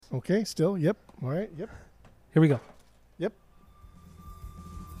Okay, still. Yep. All right. Yep. Here we go. Yep.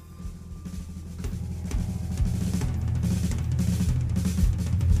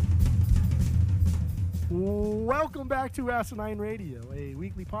 Welcome back to Asinine Radio, a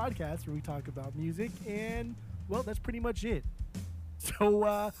weekly podcast where we talk about music, and, well, that's pretty much it.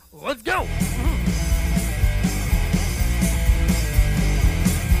 So, let's go!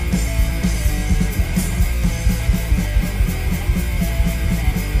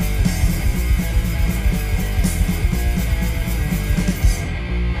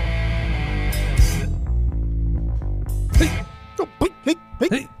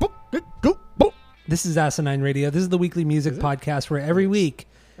 This is Asinine Radio. This is the weekly music podcast where every week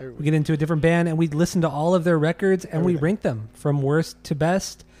we get into a different band and we listen to all of their records and we rank them from worst to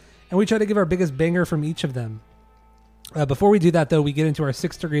best. And we try to give our biggest banger from each of them. Before we do that, though, we get into our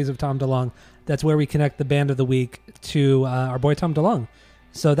 6 degrees of Tom DeLonge. That's where we connect the band of the week to our boy Tom DeLonge.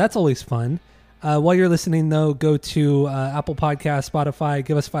 So that's always fun. While you're listening, though, go to Apple Podcasts, Spotify,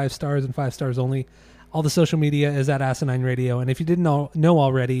 give us 5 stars and 5 stars only. All the social media is at Asinine Radio. And if you didn't know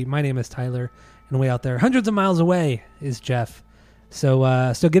already, my name is Tyler. And way out there, hundreds of miles away, is Jeff.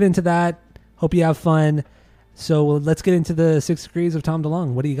 So get into that. Hope you have fun. So let's get into the 6 degrees of Tom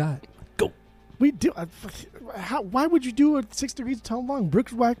DeLonge. What do you got? Go. We do. Why would you do a 6 degrees of Tom DeLonge?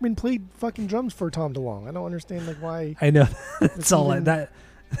 Brooks Wackman played fucking drums for Tom DeLonge. I don't understand why. I know. That's all.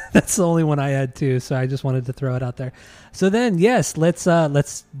 That's the only one I had too. So I just wanted to throw it out there. So then, yes, let's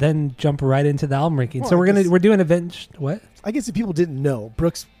then jump right into the album ranking. Well, so we're doing Avenged. What? I guess if people didn't know,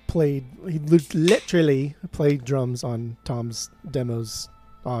 Brooks he literally played drums on Tom's demos,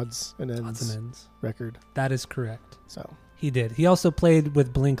 Odds and Ends record. That is correct. So he did. He also played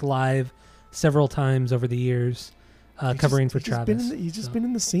with Blink live several times over the years, covering for Travis. He's just been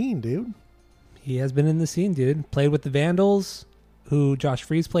in the scene, dude. He has been in the scene, dude. Played with the Vandals, who Josh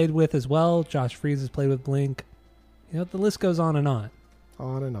Freese played with as well. Josh Freese has played with Blink. You know, the list goes on and on.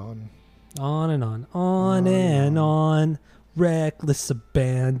 On and on. On and on. On and on. Reckless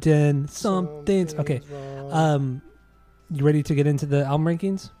abandon. Something's okay. Wrong. You ready to get into the album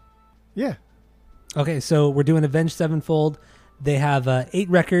rankings? Yeah. Okay, so we're doing Avenged Sevenfold. They have 8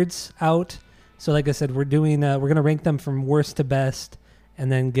 records out. So like I said, we're going to rank them from worst to best and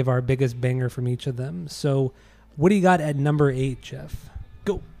then give our biggest banger from each of them. So what do you got at number 8, Jeff?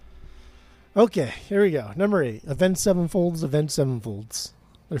 Go. Okay, here we go. Number 8, Avenged Sevenfolds.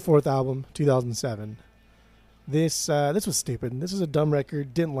 Their 4th album, 2007. This was stupid. This was a dumb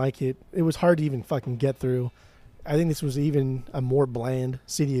record. Didn't like it. It was hard to even fucking get through. I think this was even a more bland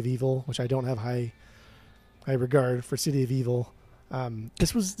City of Evil, which I don't have high regard for City of Evil.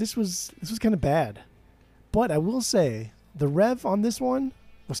 This was kind of bad. But I will say the rev on this one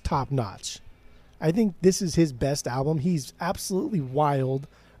was top notch. I think this is his best album. He's absolutely wild,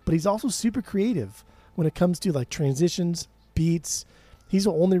 but he's also super creative when it comes to like transitions, beats. He's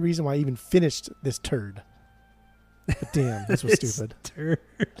the only reason why I even finished this turd. But damn, this was stupid.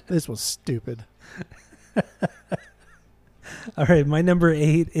 This was stupid. All right, my number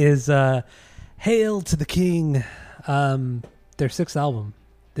 8 is Hail to the King. Their 6th album.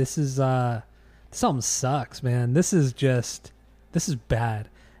 This album sucks, man. This is bad.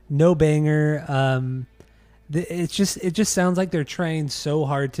 No banger. It just sounds like they're trying so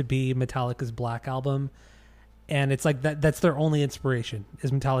hard to be Metallica's Black Album. And it's like that's their only inspiration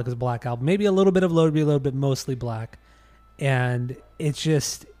is Metallica's Black Album. Maybe a little bit of Load, but mostly Black. And it's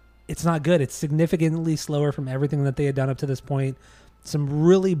not good. It's significantly slower from everything that they had done up to this point. Some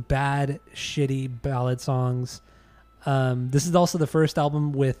really bad, shitty ballad songs. This is also the first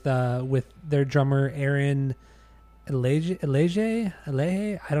album with their drummer Aaron Eleje.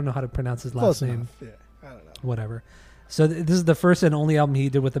 I don't know how to pronounce his last name. Yeah, I don't know. Whatever. So this is the first and only album he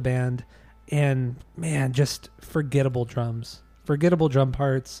did with the band. And, man, just forgettable drums. Forgettable drum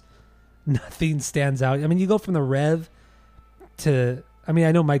parts. Nothing stands out. I mean, you go from the rev to... I mean,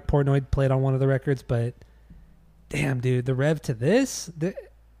 I know Mike Portnoy played on one of the records, but... Damn, dude, the rev to this?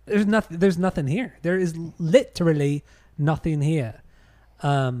 There's nothing here. There is literally nothing here.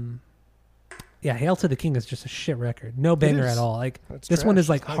 Yeah, Hail to the King is just a shit record. No banger at all. Like this one is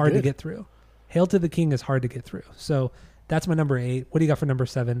like hard to get through. Hail to the King is hard to get through. So that's my number 8. What do you got for number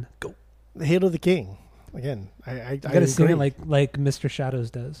 7? Go. Hail to the King. Again, I gotta sing it like Mr.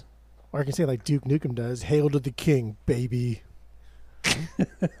 Shadows does. Or I can say it like Duke Nukem does. Hail to the King, baby.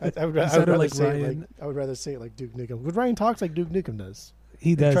 I would rather say it like Duke Nukem. But Ryan talks like Duke Nukem does.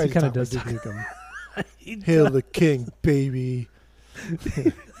 He does. He kind of does. Like Duke Nukem. Hail the King, baby.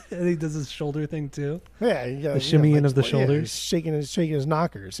 And he does his shoulder thing too. Yeah, the shimmying of the shoulders, shaking his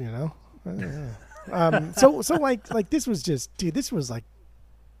knockers. So like this was just, dude. This was like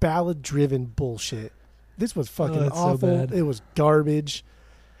ballad-driven bullshit. This was fucking that's so awful. bad. It was garbage.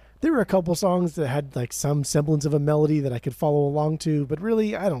 There were a couple songs that had like some semblance of a melody that I could follow along to, but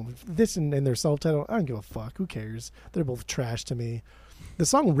really, I don't. This and their self-title, I don't give a fuck. Who cares? They're both trash to me. The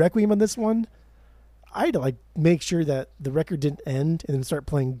song Requiem on this one, I had to like make sure that the record didn't end and then start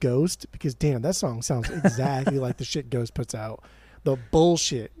playing Ghost, because damn, that song sounds exactly like the shit Ghost puts out. The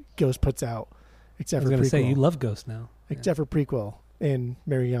bullshit Ghost puts out. Except I was for going to say, Prequel. you love Ghost now. Except for Prequel and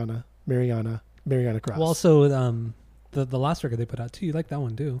Mariana Cross. Well, also, the last record they put out, too. You like that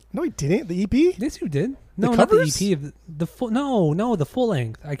one, too. No, he didn't. The EP? Yes, you did. No, covers? not the EP. The full. No, the full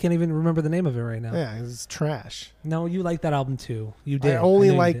length. I can't even remember the name of it right now. Yeah, it's trash. No, you like that album, too. You did. I only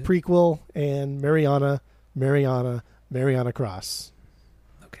know you like did. Prequel and Mariana Cross.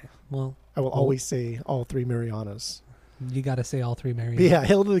 Okay, well, I will always say all three Marianas. you got to say all three Mary. But yeah,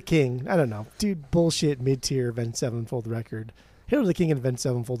 Hail to the King. I don't know. Dude, bullshit mid-tier Avenged Sevenfold record. Hail to the King and Avenged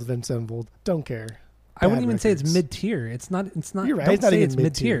Sevenfold. Don't care. I wouldn't even say records. it's mid-tier. It's not. You're right. Don't It's not say even it's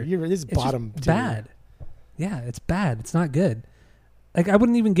mid-tier. It's It's bottom just tier. bad. Yeah, it's bad. It's not good. Like I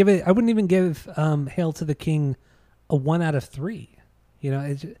wouldn't even give Hail to the King a 1 out of 3. You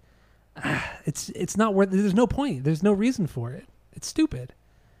know, it's not worth. There's no point. There's no reason for it. It's stupid.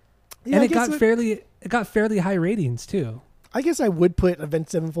 Yeah, And I it guess got fairly high ratings too. I guess I would put Avenged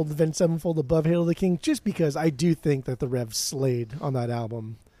Sevenfold above Hail to the King, just because I do think that the Rev slayed on that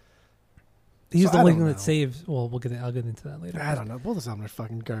album. He's So the I only don't thing know. that saves. Well, I'll get into that later. I don't know. Both of them are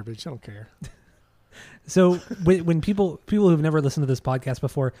fucking garbage. I don't care. So when people who've never listened to this podcast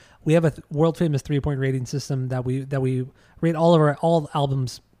before, we have a world famous 3-point rating system that we rate all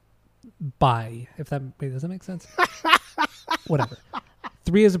albums by. If that does that make sense? Whatever.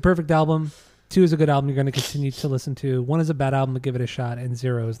 3 is a perfect album. 2 is a good album you're going to continue to listen to. 1 is a bad album, but give it a shot. And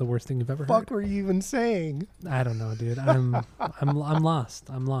 0 is the worst thing you've ever Fuck heard. were you even saying? I don't know, dude. I'm lost.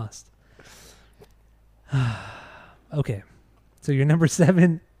 I'm lost. Okay, so your number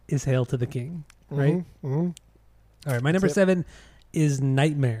 7 is Hail to the King, right? Mm-hmm. All right, my number 7 is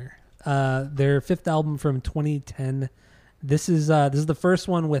Nightmare. Their 5th album from 2010. This is the first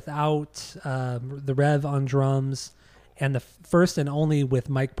one without the Rev on drums, and the first and only with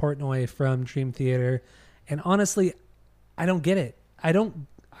Mike Portnoy from Dream Theater. And honestly, I don't get it. I don't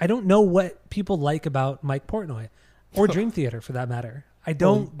know what people like about Mike Portnoy or Dream Theater for that matter. I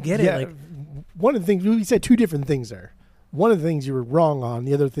don't get it. Like, one of the things we said 2 different things there. One of the things you were wrong on,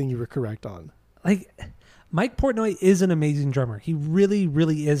 the other thing you were correct on. like Mike Portnoy is an amazing drummer. He really,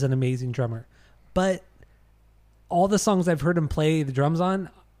 really is an amazing drummer. But all the songs I've heard him play the drums on,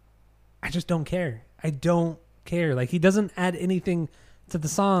 I just don't care. I don't care. Like, he doesn't add anything to the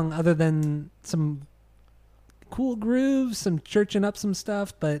song other than some cool grooves, some churching up some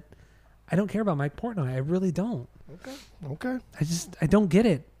stuff, but I don't care about Mike Portnoy. I really don't. Okay. I don't get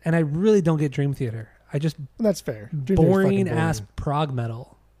it. And I really don't get Dream Theater. I just That's fair. Dream Theater's fucking boring ass prog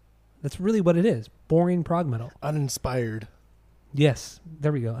metal. That's really what it is. Boring prog metal. Uninspired. Yes,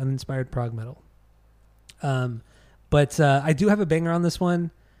 there we go. Uninspired prog metal. But I do have a banger on this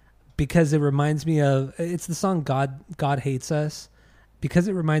one because it reminds me of, it's the song God Hates Us, because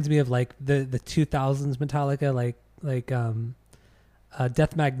it reminds me of like the 2000s Metallica, like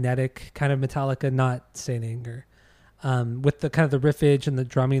Death Magnetic kind of Metallica, not Saint Anger. With the kind of the riffage and the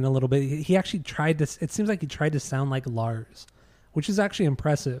drumming a little bit. He actually tried to, it seems like he tried to sound like Lars, which is actually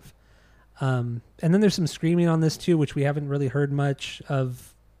impressive. And then there's some screaming on this too, which we haven't really heard much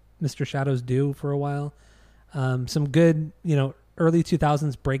of Mr. Shadows do for a while. Some good, early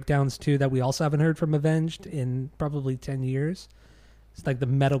 2000s breakdowns too that we also haven't heard from Avenged in probably 10 years. It's like the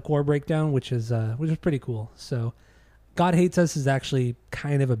metalcore breakdown, which is pretty cool. So God Hates Us is actually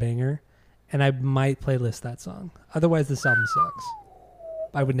kind of a banger, and I might playlist that song. Otherwise, this album sucks.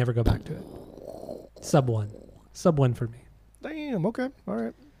 I would never go back to it. Sub one for me. Damn, okay. All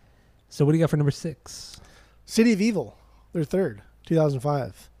right. So what do you got for number 6? City of Evil, their 3rd,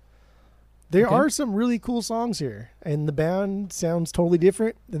 2005. There Okay. are some really cool songs here, and the band sounds totally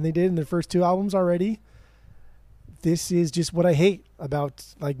different than they did in their first 2 albums already. This is just what I hate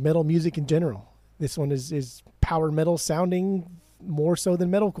about like metal music in general. This one is power metal sounding more so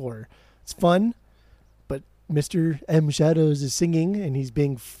than metalcore. It's fun, but Mr. M. Shadows is singing, and he's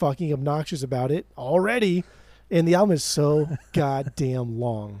being fucking obnoxious about it already. And the album is so goddamn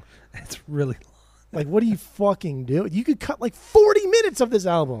long. It's really long. Like, what do you fucking do? You could cut like 40 minutes of this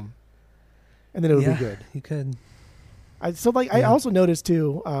album, and then it would be good. You could. I also noticed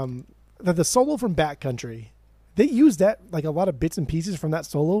too that the solo from Backcountry, they used that like a lot of bits and pieces from that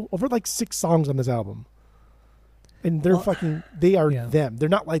solo over like 6 songs on this album. And they're they are yeah. them. They're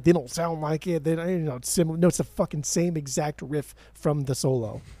not like, they don't sound like it. They it's similar. No, it's the fucking same exact riff from the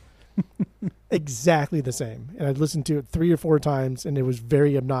solo. Exactly the same. And I'd listened to it 3 or 4 times, and it was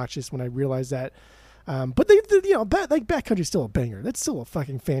very obnoxious when I realized that. But Backcountry's still a banger. That's still a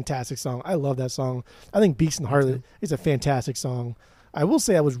fucking fantastic song. I love that song. I think Beast and Harlot is a fantastic song. I will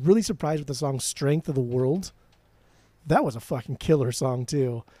say I was really surprised with the song Strength of the World. That was a fucking killer song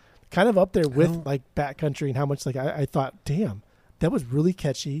too. Kind of up there with like Backcountry and how much like I thought, damn, that was really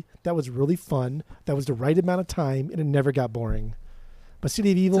catchy. That was really fun. That was the right amount of time, and it never got boring. But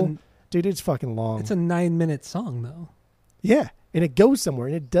City of Evil, dude, it's fucking long. It's a 9-minute song though. Yeah, and it goes somewhere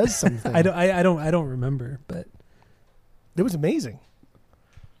and it does something. I don't remember, but it was amazing.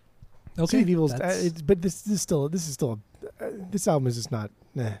 Okay, City of Evil's, but this album is just not.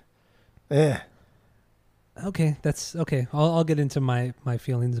 Okay, that's okay. I'll get into my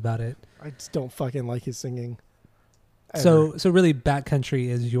feelings about it. I just don't fucking like his singing. Ever. So really, Backcountry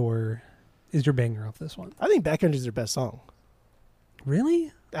is your banger off this one. I think Backcountry is their best song.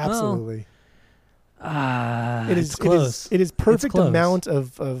 Really? Absolutely. It's close. It is perfect amount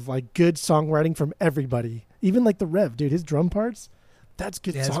of like good songwriting from everybody. Even like the Rev, dude, his drum parts, that's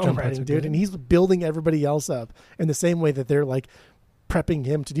good songwriting, dude. Good. And he's building everybody else up in the same way that they're like prepping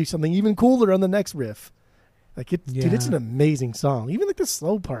him to do something even cooler on the next riff. Like dude, it's an amazing song. Even like the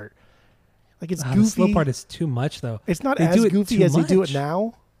slow part, like it's goofy. The slow part is too much though. It's not as goofy as they do it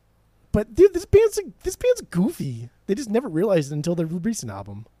now. But dude, this band's goofy. They just never realized it until their recent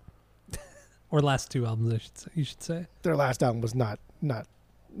album, or last 2 albums. You should say their last album was not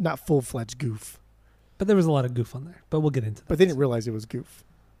full-fledged goof. But there was a lot of goof on there. But we'll get into that. But they didn't realize it was goof.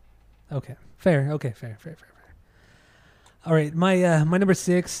 Okay, fair. Okay, fair. All right, my number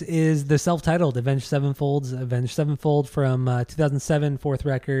 6 is the self-titled Avenged Sevenfold from 2007, 4th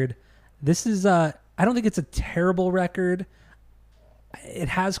record. This is I don't think it's a terrible record. It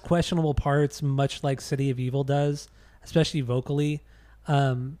has questionable parts, much like City of Evil does, especially vocally.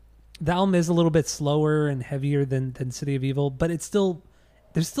 The album is a little bit slower and heavier than City of Evil, but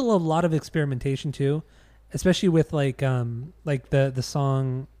there's still a lot of experimentation too, especially with like the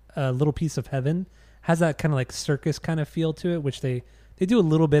song "Little Piece of Heaven" has that kind of like circus kind of feel to it, which they do a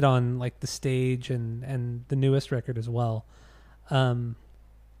little bit on like the stage and the newest record as well. I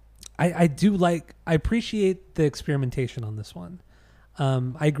appreciate the experimentation on this one.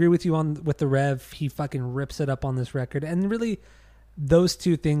 I agree with you with the Rev. He fucking rips it up on this record, and really, those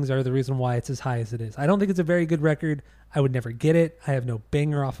 2 things are the reason why it's as high as it is. I don't think it's a very good record. I would never get it. I have no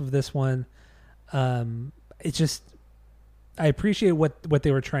banger off of this one. It's just I appreciate what they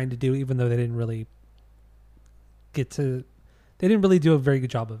were trying to do, even though they didn't really do a very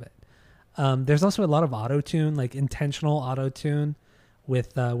good job of it. There's also a lot of auto-tune, like intentional auto-tune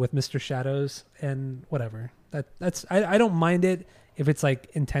with Mr. Shadows and whatever. I don't mind it if it's like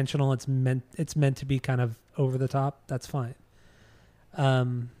intentional. It's meant to be kind of over the top. That's fine.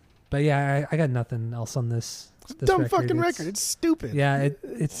 But yeah, I got nothing else on this. It's a dumb fucking record. It's stupid. Yeah,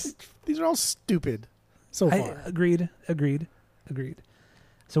 these are all stupid so far. Agreed.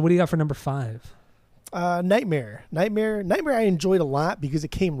 So what do you got for number 5? Nightmare. I enjoyed a lot because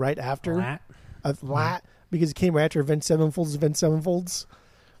it came right after. Because it came right after Avenged Sevenfolds.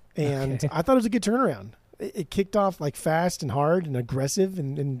 And okay. I thought it was a good turnaround. It kicked off like fast and hard and aggressive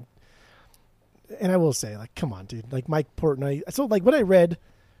and I will say, like, come on, dude. Like Mike Portnoy. So like what I read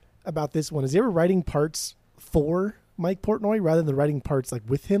about this one is they were writing parts for Mike Portnoy rather than writing parts like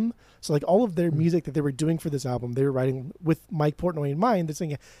with him. So like all of their music that they were doing for this album, they were writing with Mike Portnoy in mind. They're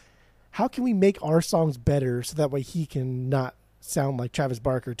saying, how can we make our songs better so that way he can not sound like Travis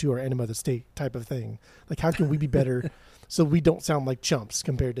Barker to our Enema of the State type of thing? Like, how can we be better so we don't sound like chumps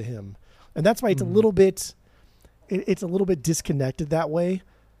compared to him? And that's why it's a little bit disconnected that way.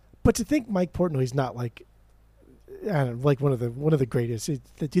 But to think Mike Portnoy's not like, I don't know, like one of the greatest.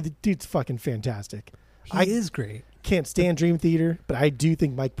 The dude's fucking fantastic. He is great. Can't stand Dream Theater, but I do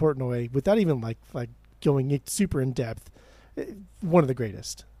think Mike Portnoy, without even like going super in depth, one of the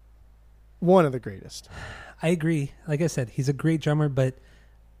greatest. One of the greatest. I agree. Like I said, he's a great drummer, but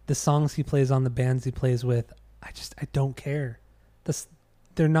the songs he plays on, the bands he plays with, I don't care.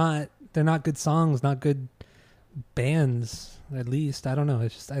 They're not good songs, not good bands. At least I don't know.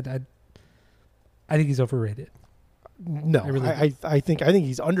 It's just I think he's overrated. No, I think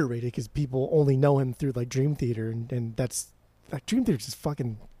he's underrated because people only know him through like Dream Theater, and that's like Dream Theater's just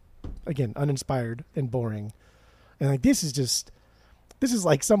fucking, again, uninspired and boring. And like this is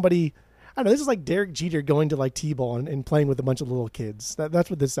like somebody, I don't know, this is like Derek Jeter going to like T-ball and playing with a bunch of little kids. That's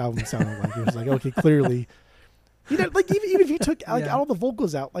what this album sounded like. It was like, okay, clearly You know, like even if you took like Yeah. all the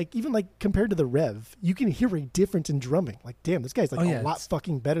vocals out, like even like compared to the Rev, you can hear a difference in drumming. Like, damn, this guy's like a lot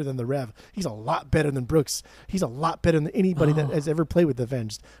fucking better than the Rev. He's a lot better than Brooks. He's a lot better than anybody that has ever played with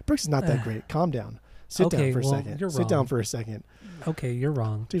Avenged. Brooks is not that great. Calm down. Sit down for a second. Sit down for a second. Okay, you're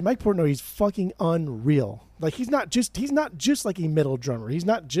wrong. Dude, Mike Portnoy's fucking unreal. Like he's not just like a metal drummer. He's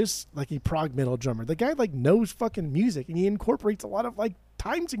not just like a prog metal drummer. The guy like knows fucking music, and he incorporates a lot of like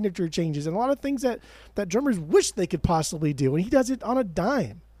time signature changes and a lot of things that drummers wish they could possibly do, and he does it on a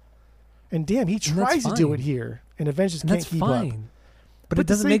dime. And damn, he tries to do it here, and Avenged just can't keep up. But it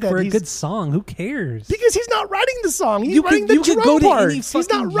doesn't make for a good song. Who cares? Because he's not writing the song. He's writing the drum parts. He's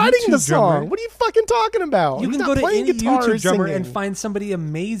not writing the song. What are you fucking talking about? You can go to any YouTube drummer and find somebody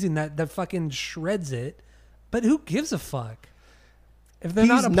amazing that fucking shreds it. But who gives a fuck? If they're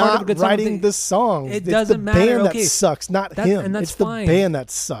not a part of a good song, writing the song. It doesn't matter. It's the band that sucks, not him. And that's it's fine. The band that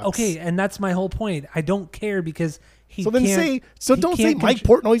sucks. Okay, and that's my whole point. I don't care because don't say Mike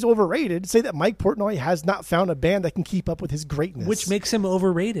Portnoy's overrated. Say that Mike Portnoy has not found a band that can keep up with his greatness. Which makes him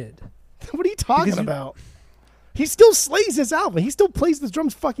overrated. What are you talking about? He still slays this album. He still plays the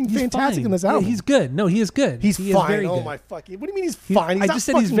drums fucking fantastic in this album. Yeah, he's good. No, he is good. He's he fine. Is very oh good. My fucking! What do you mean he's fine? He's I not just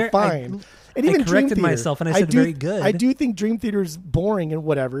said fucking he's very fine. And even corrected myself and I said very good. I do think Dream Theater's boring and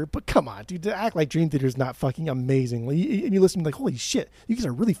whatever, but come on, dude, to act like Dream Theater's not fucking amazing. And you listen like, holy shit, you guys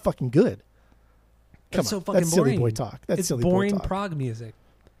are really fucking good. Come on, so fucking that's boring. Silly boy talk. That's silly boring boy talk. prog music.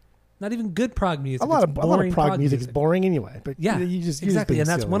 Not even good prog music. A lot of prog music is boring anyway. But yeah, exactly, and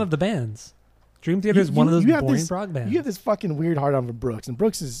that's one of the bands. Dream Theater is one of those boring prog bands. You have this fucking weird hard on for Brooks, and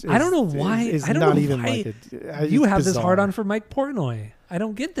Brooks is I don't know why. I don't know why you have this hard on for Mike Portnoy. I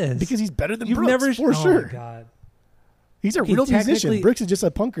don't get this. Because he's better than Brooks, for sure. Oh, my God. He's a real musician. Brooks is just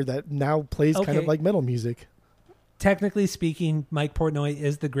a punker that now plays kind of like metal music. Technically speaking, Mike Portnoy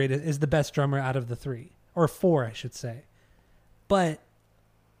is the best drummer out of the three. Or four, I should say. But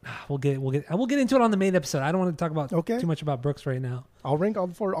we'll get into it on the main episode. I don't want to talk about too much about Brooks right now. I'll rank all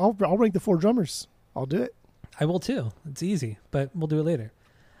the four. I'll rank the four drummers. I'll do it. I will too. It's easy, but we'll do it later.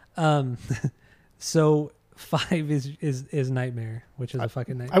 So 5 is Nightmare, which is a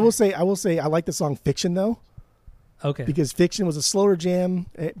fucking nightmare. I will say I like the song Fiction though. Okay. Because Fiction was a slower jam,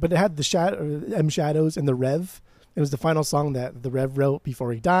 but it had the M Shadows and the Rev. It was the final song that the Rev wrote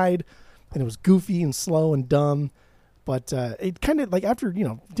before he died, and it was goofy and slow and dumb. But it kind of like after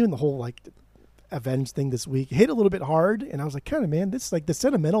doing the whole like Avenged thing this week, it hit a little bit hard, and I was like, kind of man, this like the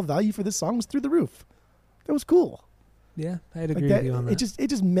sentimental value for this song was through the roof. That was cool. Yeah, I'd agree with you on that. It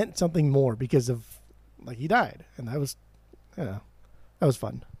just meant something more because of like he died, and that was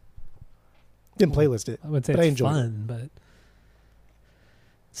fun. Didn't playlist it. I would say but it's I enjoyed fun, but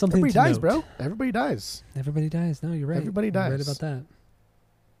something. Everybody dies, note. bro. Everybody dies. Everybody dies. No, you're right. Everybody dies. You're right about that.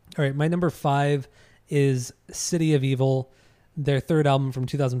 All right, my number 5 is City of Evil, their third album from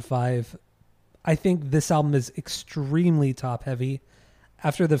 2005. I think this album is extremely top heavy.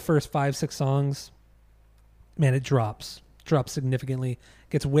 After the first 5-6 songs, man, it drops significantly.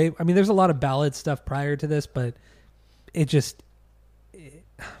 Gets way. I mean, there's a lot of ballad stuff prior to this, but it's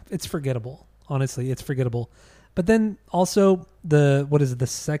forgettable. Honestly, it's forgettable. But then also the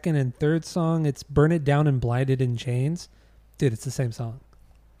second and third song? It's Burn It Down and Blinded in Chains. Dude, it's the same song.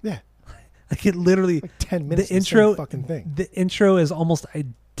 Yeah. Like it literally like 10 minutes the intro same fucking thing. The intro is almost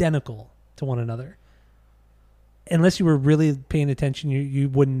identical to one another. Unless you were really paying attention, you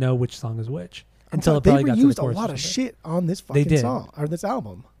wouldn't know which song is which. Until it probably got to the chorus. They reused a lot of shit on this fucking song or this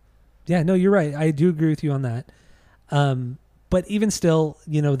album. Yeah, no, you're right. I do agree with you on that. But even still,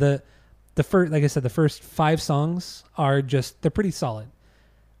 the first, like I said, the first 5 songs are they're pretty solid,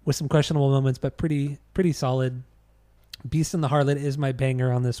 with some questionable moments, but pretty solid. Beast and the Harlot is my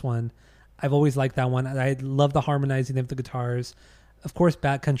banger on this one. I've always liked that one. I love the harmonizing of the guitars. Of course,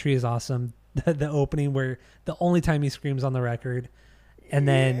 Backcountry is awesome. The opening where the only time he screams on the record, and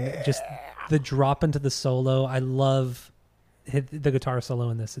then just the drop into the solo. I love the guitar solo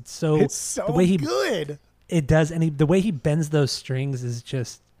in this. It's so the way good. It does, and the way he bends those strings is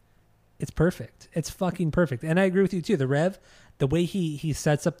just, it's perfect. It's fucking perfect. And I agree with you too. The Rev, the way he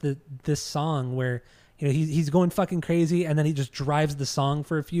sets up this song where he's going fucking crazy, and then he just drives the song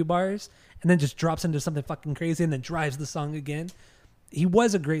for a few bars, and then just drops into something fucking crazy, and then drives the song again. He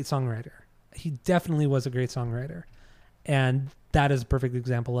was a great songwriter. He definitely was a great songwriter, and that is a perfect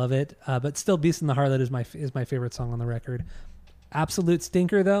example of it. But still, Beast and the Harlot is my favorite song on the record. Absolute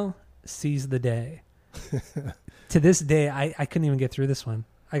stinker though, Seize the Day. To this day, I couldn't even get through this one.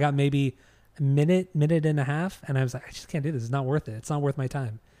 I got maybe a minute and a half, and I was like, I just can't do this. It's not worth it. It's not worth my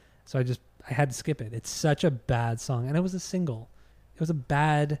time. So I had to skip it. It's such a bad song, and it was a single. It was a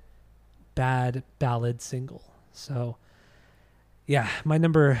bad ballad single. So, yeah, my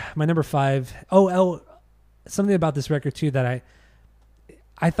number 5. Oh, something about this record too that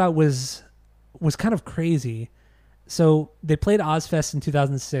I thought was kind of crazy. So they played Ozfest in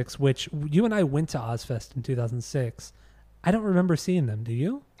 2006, which you and I went to Ozfest in 2006. I don't remember seeing them. Do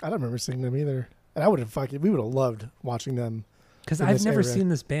you? I don't remember seeing them either. And we would have loved watching them. Because I've never seen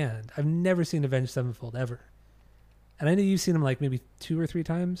this band. I've never seen Avenged Sevenfold ever. And I know you've seen them like maybe 2 or 3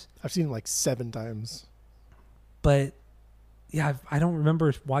 times. I've seen them like 7 times. But yeah, I don't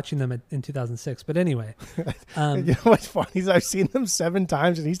remember watching them in 2006. But anyway. You know what's funny is I've seen them 7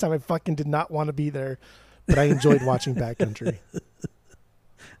 times, and each time I fucking did not want to be there. But I enjoyed watching Backcountry.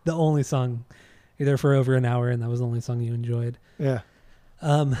 The only song. You're there for over an hour, and that was the only song you enjoyed. Yeah.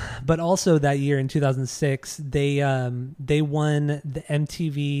 But also that year in 2006, they won the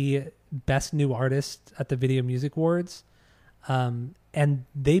MTV Best New Artist at the Video Music Awards. And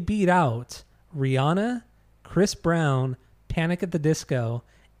they beat out Rihanna, Chris Brown, Panic at the Disco,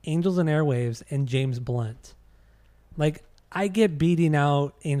 Angels and Airwaves, and James Blunt. Like, I get beating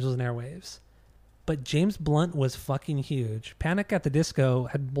out Angels and Airwaves, but James Blunt was fucking huge. Panic at the Disco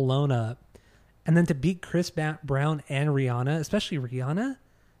had blown up. And then to beat Chris Brown and Rihanna, especially Rihanna,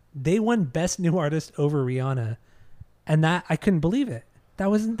 they won Best New Artist over Rihanna. And that, I couldn't believe it.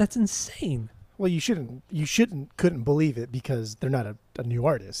 That's insane. Well, couldn't believe it because they're not a new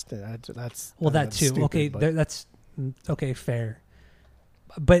artist. That's too. Stupid, okay, that's okay, fair.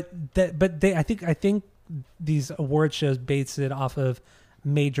 But I think these award shows base it off of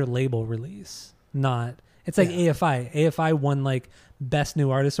major label release, not. It's like AFI. AFI won like Best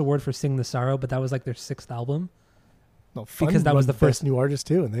New Artist award for Sing the Sorrow, but that was like their 6th album. No, because that was the first new artist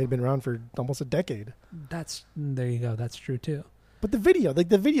too, and they had been around for almost a decade. There you go. That's true too. But the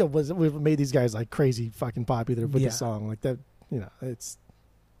video was what made these guys like crazy fucking popular with the song like that. You know, it's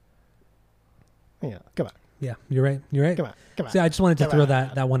come on. Yeah, you're right. Come on. See, I just wanted to throw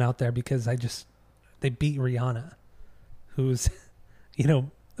that one out there because they beat Rihanna, who's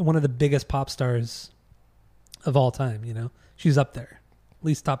one of the biggest pop stars of all time. She's up there, at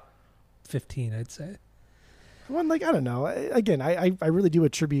least top 15, I'd say. Well, like, I don't know. Again, I really do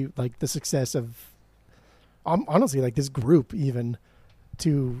attribute like the success of, honestly, like this group even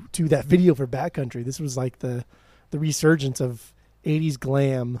to that video for Backcountry. This was like the resurgence of 80s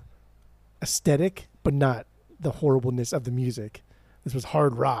glam aesthetic, but not the horribleness of the music. This was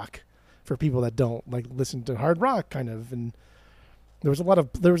hard rock for people that don't like listen to hard rock kind of, and there was a lot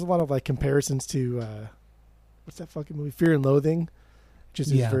of like comparisons to what's that fucking movie, Fear and Loathing.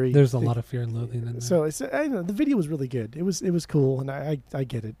 There's a lot of Fear and Loathing in there. So the video was really good. It was cool, and I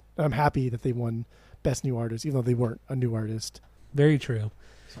get it. I'm happy that they won Best New Artist, even though they weren't a new artist. Very true.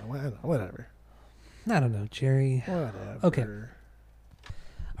 So whatever. I don't know, Jerry. Whatever. Okay.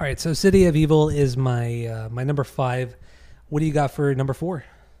 All right. So City of Evil is my my number 5. What do you got for number 4?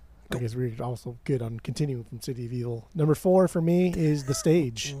 I guess we're also good on continuing from City of Evil. Number 4 for me is The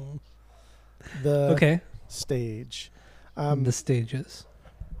Stage. Stage. The Stages.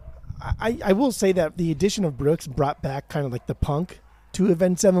 I will say that the addition of Brooks brought back kind of like the punk to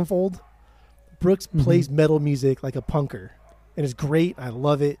Avenged Sevenfold. Brooks plays metal music like a punker, and it's great. I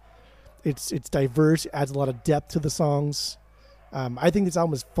love it. It's diverse. It adds a lot of depth to the songs. I think this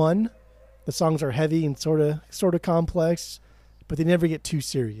album is fun. The songs are heavy and sort of complex, but they never get too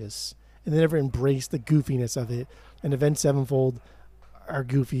serious, and they never embrace the goofiness of it. And Avenged Sevenfold are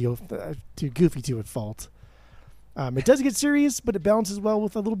goofy to a fault. It does get serious, but it balances well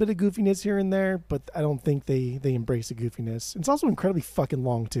with a little bit of goofiness here and there. But I don't think they embrace the goofiness. It's also incredibly fucking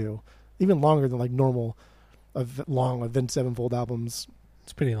long too, even longer than like normal long Avenged Sevenfold albums.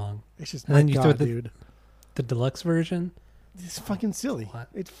 It's pretty long. It's just, and then you throw dude. The deluxe version. It's fucking silly. What?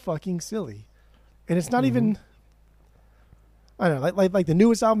 It's fucking silly, and it's not even. I don't know, like the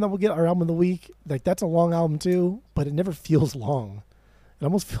newest album that we'll get, our album of the week. Like that's a long album too, but it never feels long. It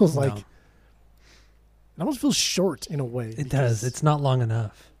almost feels like. It almost feels short in a way. It does. It's not long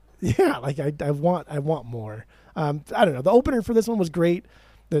enough. Yeah, like I want more. I don't know. The opener for this one was great.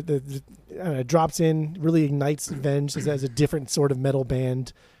 It drops in, really ignites Avenged as a different sort of metal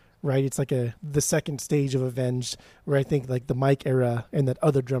band, right? It's like the second stage of Avenged, where I think like the Mike era and that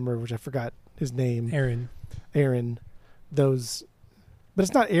other drummer, which I forgot his name, Aaron. Those, but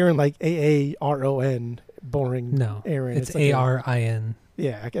it's not Aaron like Aaron, boring. No, Aaron. It's like Arin.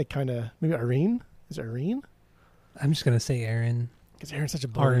 Yeah, I kind of maybe Irene. Is it Irene? I'm just gonna say Aaron because Aaron's such a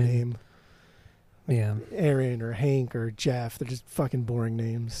boring name. Yeah, Aaron or Hank or Jeff. They're just fucking boring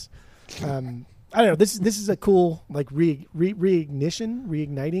names. I don't know. This is a cool like reigniting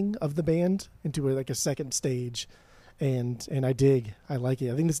of the band into a second stage, and I like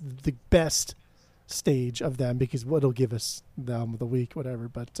it. I think this is the best stage of them because it'll give us the album of the week, whatever.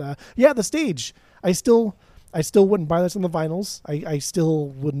 But yeah, the stage. I still wouldn't buy this on the vinyls. I still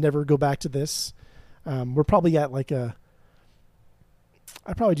would never go back to this. We're probably at like I'd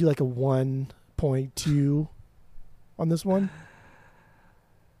probably do like a 1.2 on this one.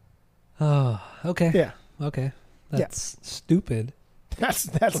 Oh, okay. Yeah. Okay. That's stupid.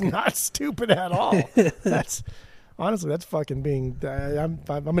 That's not stupid at all. That's honestly, that's fucking being.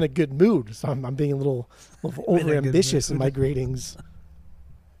 I'm in a good mood, so I'm being a little over ambitious in my gradings.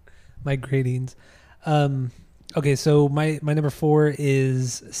 My gradings. Okay, so my number 4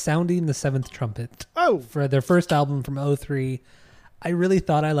 is Sounding the Seventh Trumpet. Oh, for their first album from 2003. I really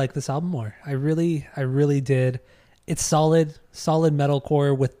thought I liked this album more. I really did. It's solid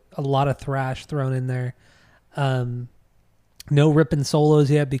metalcore with a lot of thrash thrown in there. No ripping solos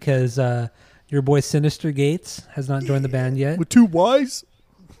yet because your boy Sinister Gates has not joined the band yet. With 2 Ys?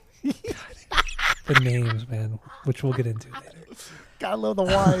 The names, man, which we'll get into later. God, I love the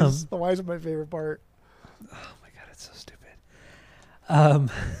Ys. The Ys are my favorite part. Oh my god, it's so stupid.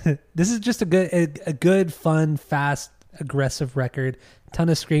 This is just a good, fun, fast, aggressive record. Ton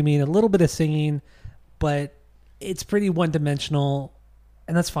of screaming, a little bit of singing, but it's pretty one-dimensional,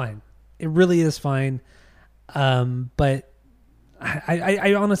 and that's fine. It really is fine. But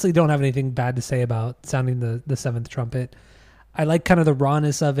I honestly don't have anything bad to say about Sounding the Seventh Trumpet. I like kind of the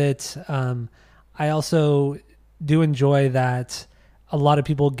rawness of it. I also do enjoy that a lot of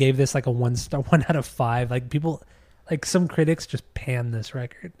people gave this like a 1 out of 5. Like people, like some critics just panned this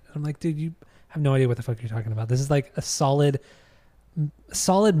record. I'm like, dude, you have no idea what the fuck you're talking about. This is like a solid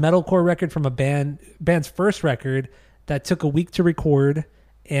metalcore record from a band's first record that took a week to record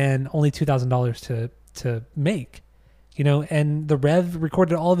and only $2,000 to make, and the Rev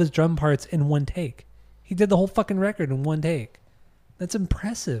recorded all of his drum parts in one take. He did the whole fucking record in one take. That's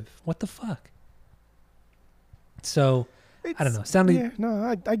impressive. What the fuck? So I don't know. Sounding. Yeah,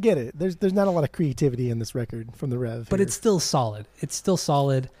 no, I get it. There's not a lot of creativity in this record from the Rev, but it's still solid.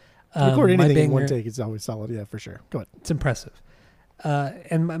 Record anything in one take, it's always solid. Yeah, for sure. Go ahead. It's impressive.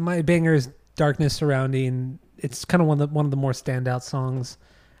 And my banger is Darkness Surrounding. It's kind of one of the more standout songs.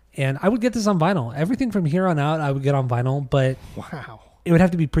 And I would get this on vinyl. Everything from here on out, I would get on vinyl, but wow, it would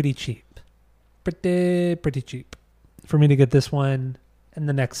have to be pretty cheap. Pretty cheap for me to get this one and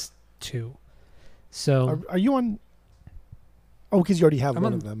the next 2. So are you on? Oh, because you already have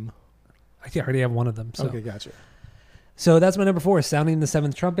one of them. I already have one of them. So. Okay, gotcha. So that's my number 4, Sounding the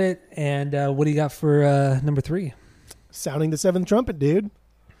Seventh Trumpet. And what do you got for number 3? Sounding the Seventh Trumpet, dude.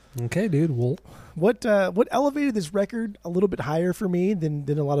 Okay, dude. Well, what elevated this record a little bit higher for me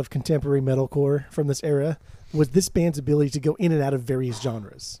than a lot of contemporary metalcore from this era was this band's ability to go in and out of various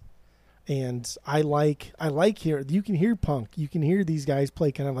genres. And I like here, you can hear punk. You can hear these guys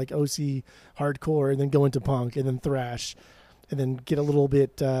play kind of like OC hardcore and then go into punk and then thrash and then get a little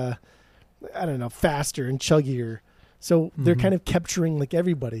bit, faster and chuggier. So they're kind of capturing like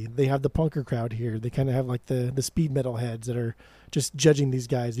everybody. They have the punker crowd here. They kind of have like the speed metal heads that are just judging these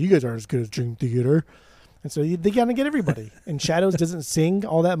guys. You guys aren't as good as Dream Theater. And so they kind of get everybody. And Shadows doesn't sing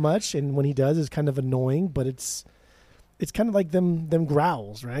all that much. And when he does, it's kind of annoying, but it's kind of like them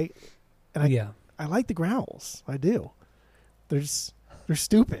growls, right? And I like the growls. I do. They're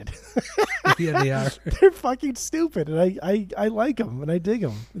stupid. Yeah, they are. They're fucking stupid. And I like them and I dig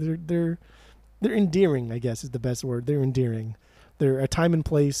them. They're endearing, I guess is the best word. They're endearing. They're a time and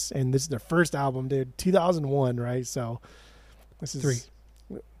place, and this is their first album, dude. 2001, right? So this is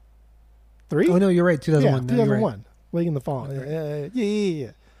 3. Oh no, you're right. 2001. Yeah, 2001. Right. Waiting in the Fall.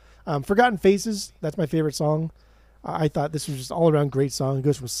 Yeah. Forgotten Faces. That's my favorite song. I thought this was just all around great song. It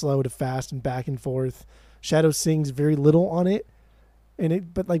goes from slow to fast and back and forth. Shadow sings very little on it,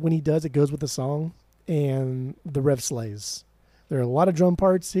 but like when he does, it goes with the song, and the Rev slays. There are a lot of drum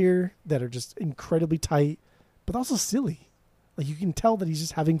parts here that are just incredibly tight, but also silly. Like you can tell that he's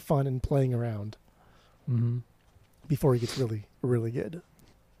just having fun and playing around before he gets really, really good.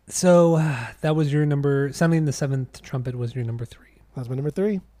 So that was your number. Sounding the Seventh Trumpet was your number 3. That was my number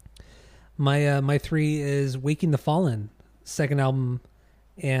 3. My 3 is Waking the Fallen, second album.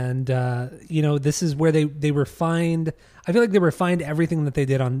 And, this is where they refined. I feel like they refined everything that they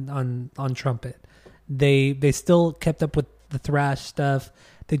did on trumpet. They still kept up with the thrash stuff.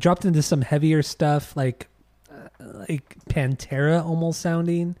 They dropped into some heavier stuff like Pantera almost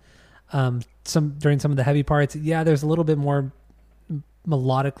sounding during some of the heavy parts. Yeah, there's a little bit more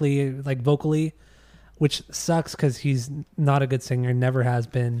melodically, like vocally, which sucks because he's not a good singer, never has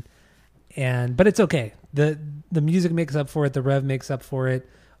been. But it's okay. The music makes up for it. The Rev makes up for it.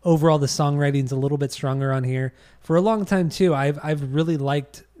 Overall, the songwriting's a little bit stronger on here. For a long time too, I've really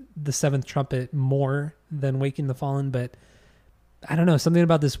liked the Seventh Trumpet more than Waking the Fallen, but I don't know. Something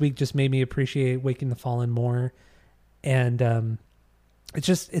about this week just made me appreciate Waking the Fallen more. And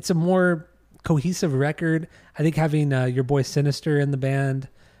it's a more cohesive record. I think having your boy Sinister in the band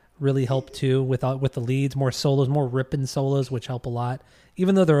really helped too with the leads, more solos, more ripping solos, which help a lot.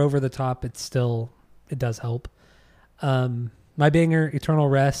 Even though they're over the top, it does help. My banger, Eternal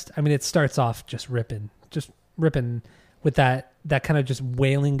Rest. I mean, it starts off just ripping with that kind of just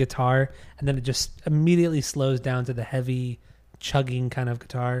wailing guitar, and then it just immediately slows down to the heavy chugging kind of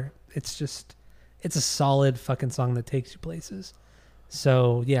guitar. It's a solid fucking song that takes you places.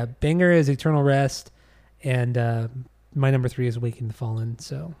 So yeah, banger is Eternal Rest, and my number 3 is Waking the Fallen.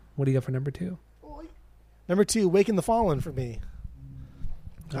 So what do you got for number 2? Number 2, Waking the Fallen for me.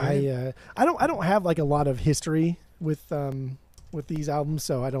 Right. I don't have like a lot of history with these albums,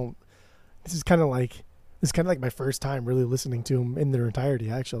 so I don't. This is kind of like my first time really listening to them in their entirety.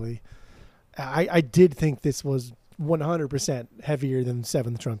 Actually, I did think this was 100% heavier than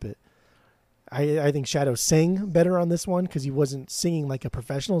Seventh Trumpet. I think Shadow sang better on this one because he wasn't singing like a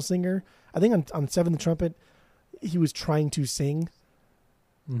professional singer. I think on Seventh Trumpet he was trying to sing.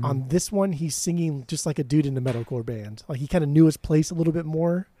 Mm-hmm. On this one, he's singing just like a dude in a metalcore band. Like he kind of knew his place a little bit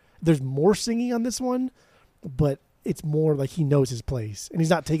more. There's more singing on this one, but it's more like he knows his place, and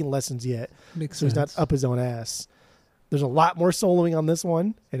he's not taking lessons yet. Makes so sense. He's not up his own ass. There's a lot more soloing on this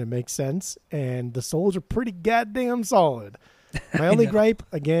one, and it makes sense. And the solos are pretty goddamn solid. My only gripe,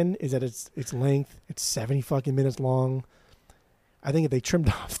 again, is that its length. It's 70 fucking minutes long. I think if they trimmed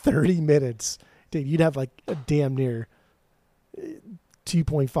off 30 minutes, dude, you'd have like a damn near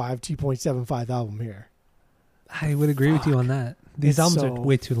 2.5, 2.75 album here. I would agree with you on that. These albums are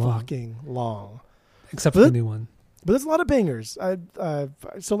way too long. Fucking long. Except for the new one. But there's a lot of bangers.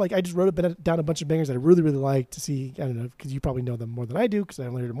 So I just wrote down a bunch of bangers that I really, really like to see. I don't know, because you probably know them more than I do because I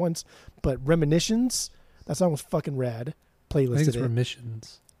only heard them once. But Reminiscence, that song was fucking rad. Playlisted I think it's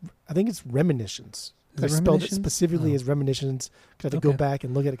Remissions. I think it's Reminiscence. I spelled it specifically as Reminiscence because I have to go back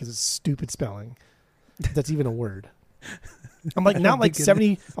and look at it because it's stupid spelling. That's even a word. I'm like not like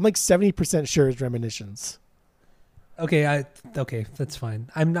 70. I'm like 70% sure it's Reminiscence. Okay, that's fine.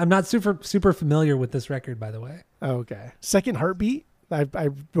 I'm not super familiar with this record, by the way. Okay. Second Heartbeat. I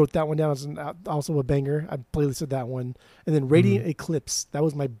wrote that one down as also a banger. I playlisted that one, and then Radiant Eclipse. That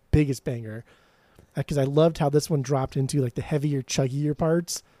was my biggest banger because I loved how this one dropped into like the heavier, chuggier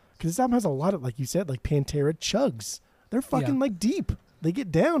parts. Because this album has a lot of, like you said, like Pantera chugs. They're fucking like deep. They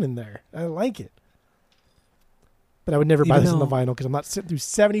get down in there. I like it. But I would never buy this on the vinyl because I'm not sitting through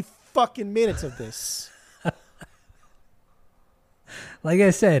 70 fucking minutes of this. Like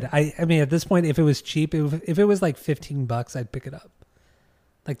I said, I mean, at this point, if it was cheap, if it was like $15, I'd pick it up.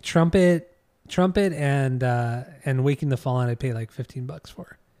 Like Trumpet and Waking the Fallen, I'd pay like $15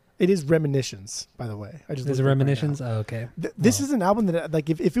 for. It is Reminiscence, by the way. I just is it Reminiscence? Right okay. This is an album that, like,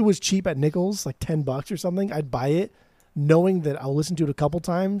 if it was cheap at Nichols, like $10 or something, I'd buy it, knowing that I'll listen to it a couple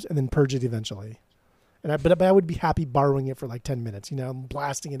times and then purge it eventually. But I would be happy borrowing it for like 10 minutes. You know, I'm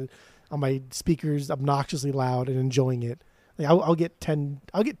blasting it on my speakers, obnoxiously loud, and enjoying it. Like I'll get 10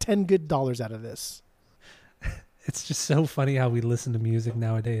 good dollars out of this. It's just so funny how we listen to music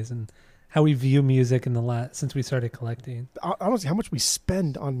nowadays and how we view music since we started collecting. Honestly, how much we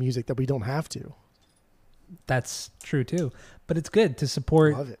spend on music that we don't have to. That's true too. But it's good to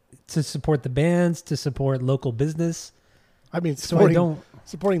support the bands, to support local business. I mean,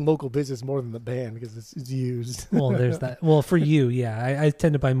 supporting local business more than the band because it's used. Well, there's that. Well, for you, yeah. I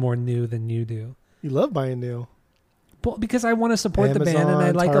tend to buy more new than you do. You love buying new. Well, because I want to support Amazon, the band, and I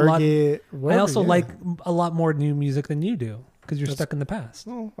like Target, a lot. I also like a lot more new music than you do because you're stuck in the past.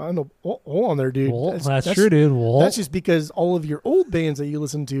 Oh, I don't know. Hold on there, dude. Well, that's true, dude. Well, that's just because all of your old bands that you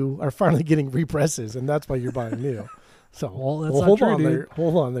listen to are finally getting represses, and that's why you're buying new. So, that's not true, dude.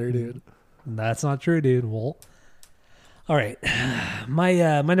 Hold on there, dude. That's not true, dude. Well, all right.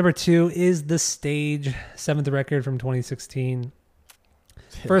 My number 2 is The Stage, 7th record from 2016.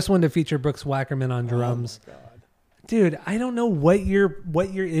 First one to feature Brooks Wackerman on drums. Oh my God. Dude, I don't know what your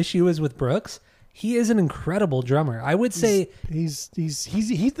issue is with Brooks. He is an incredible drummer. I would say he's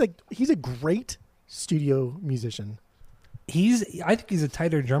a great studio musician. I think he's a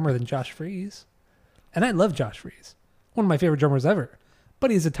tighter drummer than Josh Freese. And I love Josh Freese. One of my favorite drummers ever.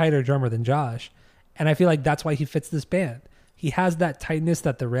 But he's a tighter drummer than Josh. And I feel like that's why he fits this band. He has that tightness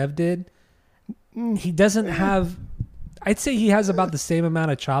that the Rev did. He doesn't have... I'd say he has about the same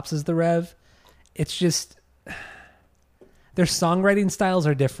amount of chops as the Rev. It's just... Their songwriting styles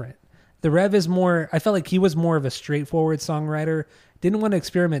are different. The Rev is more... I felt like he was more of a straightforward songwriter. Didn't want to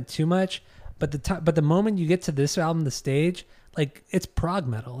experiment too much. But the moment you get to this album, The Stage, like it's prog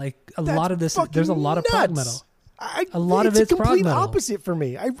metal. Like a That's lot of this, fucking there's a lot of prog nuts. metal. I A lot of it's it's a complete prog metal. opposite for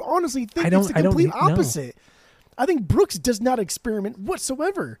me. I honestly think I don't- it's the I don't complete need- no. opposite. I think Brooks does not experiment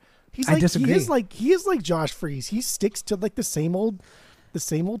whatsoever. He's I like disagree. he is like Josh Freese. He sticks to like the same old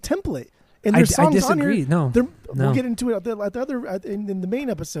template. And I there's songs disagree. on here. No. We'll get into it at the other in the main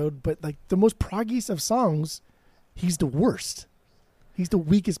episode. But like the most proggiest of songs, he's the worst. He's the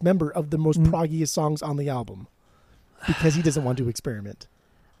weakest member of the most proggiest songs on the album because he doesn't want to experiment.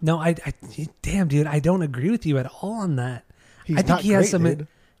 No, damn, dude, I don't agree with you at all on that. He's I think not he has great, some. dude.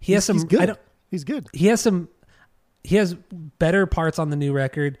 He has some. He's good. I don't. He's good. He has some. He has better parts on the new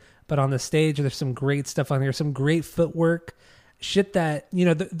record, but on the stage, there's some great stuff on here. Some great footwork, shit that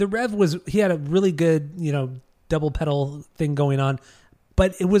the Rev was. He had a really good double pedal thing going on,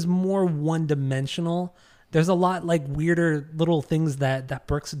 but it was more one dimensional. There's a lot like weirder little things that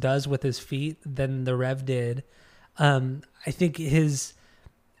Brooks does with his feet than the Rev did. I think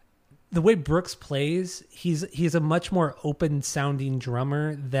the way Brooks plays, he's a much more open sounding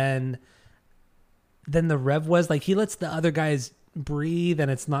drummer than the Rev was. Like he lets the other guys breathe,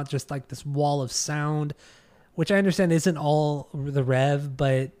 and it's not just like this wall of sound, which I understand isn't all the Rev,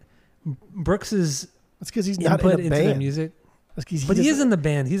 but Brooks's It's because he's not input in a into band. the music. But He is in the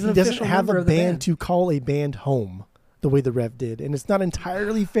band. He's an he doesn't official have member a of the band to call a band home the way the Rev did, and it's not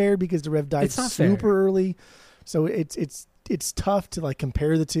entirely fair because the Rev died It's not super fair. early, so it's tough to like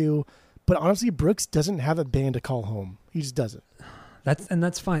compare the two. But honestly, Brooks doesn't have a band to call home. He just doesn't.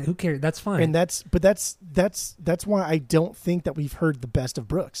 That's fine. Who cares? That's fine. And that's why I don't think that we've heard the best of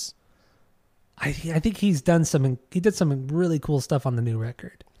Brooks. I think he's done some. He did some really cool stuff on the new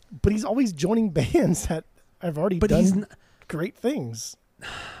record. But he's always joining bands that have already done great things.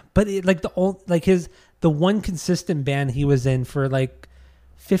 But the one consistent band he was in for like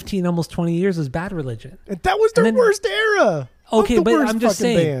 15, almost 20 years was Bad Religion. And that was their worst era. Okay, the but worst I'm just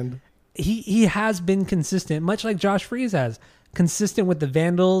fucking saying band. he has been consistent, much like Josh Freese has. Consistent with the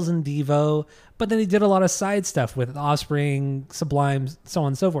Vandals and Devo, but then he did a lot of side stuff with Offspring, Sublime, so on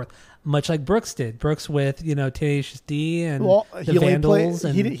and so forth. Much like Brooks did. Brooks with Tenacious D and the Vandals.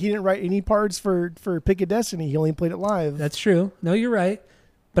 He didn't write any parts for Pick of Destiny. He only played it live. That's true. No, you're right.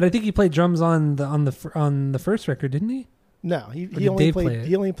 But I think he played drums on the first record, didn't he? No, he did only Dave played play it?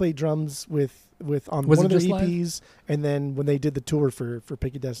 he only played drums with on Was one it of their just live? EPs, and then when they did the tour for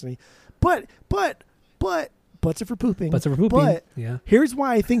Pick of Destiny. But butts are for pooping. Butts are for pooping. But Yeah. here's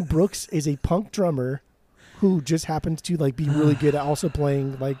why I think Brooks is a punk drummer who just happens to like be really good at also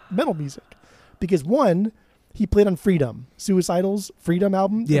playing like metal music. Because one, he played on Freedom, Suicidal's Freedom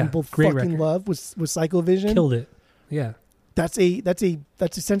album that Yeah, we both great fucking record. love with Psychovision. Killed it. Yeah. That's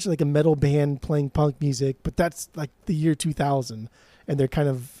essentially like a metal band playing punk music, but that's like the year 2000, and they're kind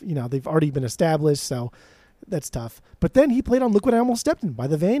of they've already been established, so that's tough. But then he played on Look What I Almost Stepped In by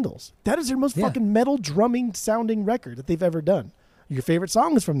the Vandals. That is their most fucking metal drumming sounding record that they've ever done. Your favorite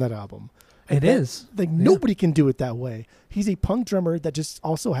song is from that album. It is. Like nobody can do it that way. He's a punk drummer that just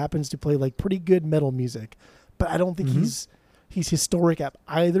also happens to play like pretty good metal music. But I don't think he's historic at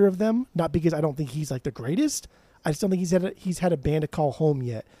either of them. Not because I don't think he's like the greatest. I just don't think he's had a band to call home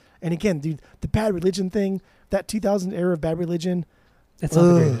yet. And again, dude, the Bad Religion thing, that 2000 era of Bad Religion, It's not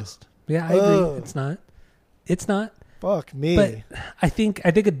the greatest. Yeah, I agree. It's not. It's not. fuck me. But I think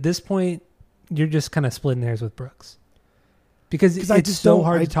at this point you're just kind of splitting hairs with Brooks. Because I it's just so don't-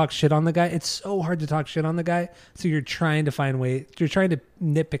 hard to talk shit on the guy. It's so hard to talk shit on the guy. So you're trying to find ways. You're trying to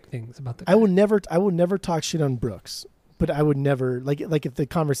nitpick things about the guy. I will never talk shit on Brooks, but I would never like if the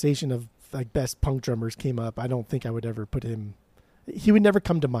conversation of like best punk drummers came up, I don't think I would ever put him. He would never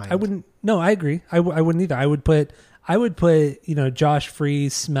come to mind. I wouldn't. No, I agree. I wouldn't either. I would put Josh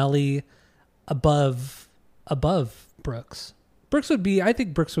Freese, Smelly above Brooks. I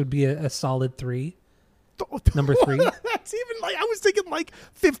think Brooks would be a solid 3. Number 3. That's even like I was thinking like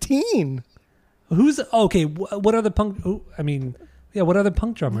 15. Who's okay? What other punk? What other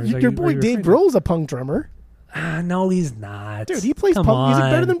punk drummers? Your boy Dave Grohl's a punk drummer, No, he's not. dude. He plays Come punk music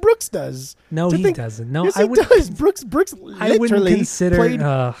better on. than Brooks does. No, To he think- doesn't. No, yes, I he would. does. Brooks I wouldn't literally consider. played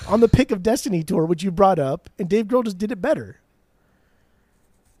on the Pick of Destiny tour, which you brought up, and Dave Grohl just did it better.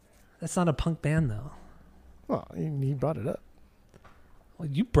 That's not a punk band, though. Well, he brought it up. Well,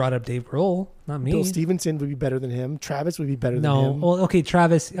 you brought up Dave Grohl, not me. Bill Stevenson would be better than him. Travis would be better than No. him. Well, okay,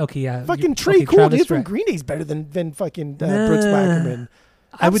 Travis. Okay, yeah. Fucking Trey okay, Cool, Travis dude, from Tra- Green Day's better than fucking Brooks Wackerman.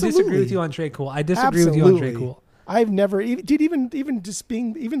 I would disagree Absolutely. with you on Trey Cool. I disagree with you on Trey Absolutely. Cool. I've never, dude, even just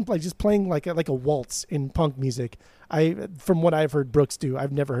being, even like just playing like a waltz in punk music. From what I've heard Brooks do,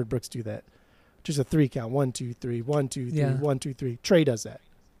 I've never heard Brooks do that. Just a 3 count, 1, 2, 3, 1, 2, 3, Yeah. 1, 2, 3. Trey does that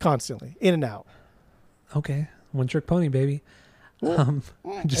constantly, in and out. Okay, one trick pony, baby. I'm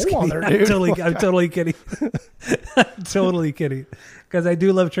just Hold kidding. on there, dude. I'm totally kidding. I'm totally kidding. Because I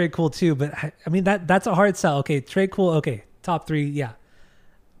do love Trey Cool too, but I mean that's a hard sell. Okay, Trey Cool. Okay, top 3, yeah.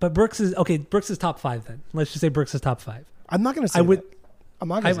 But Brooks is okay. Brooks is top 5 then. Let's just say Brooks is top 5. I'm not going to say that. I'm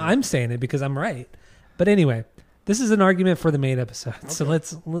not going to say I'm saying it because I'm right. But anyway, this is an argument for the main episode. Okay. So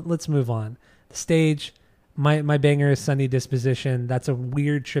let's move on. The stage, my banger is Sunny Disposition. That's a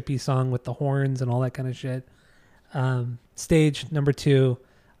weird trippy song with the horns and all that kind of shit. Stage number 2,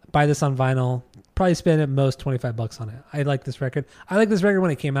 buy this on vinyl. Probably spend at most $25 on it. I like this record. I like this record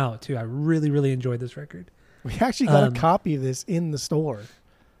when it came out too. I really, really enjoyed this record. We actually got a copy of this in the store.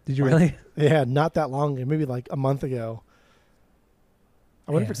 Did you really? Yeah, not that long ago. Maybe like a month ago.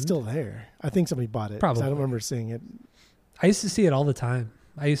 I wonder if it's still there. I think somebody bought it. Probably. I don't remember seeing it. I used to see it all the time.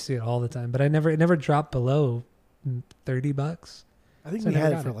 But it never dropped below $30. I think we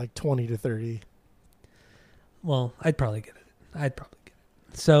had it for like 20 to 30. Well, I'd probably get it.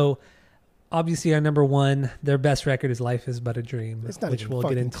 So, obviously, our number 1, their best record is "Life Is But a Dream," It's not which even we'll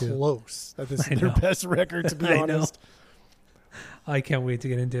fucking get into. close. That this is their best record, to be honest. I can't wait to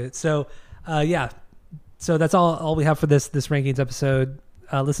get into it. So, yeah. So that's all we have for this rankings episode.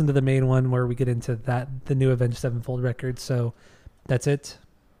 Listen to the main one where we get into the new Avenged Sevenfold record. So, that's it.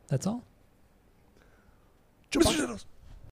 That's all.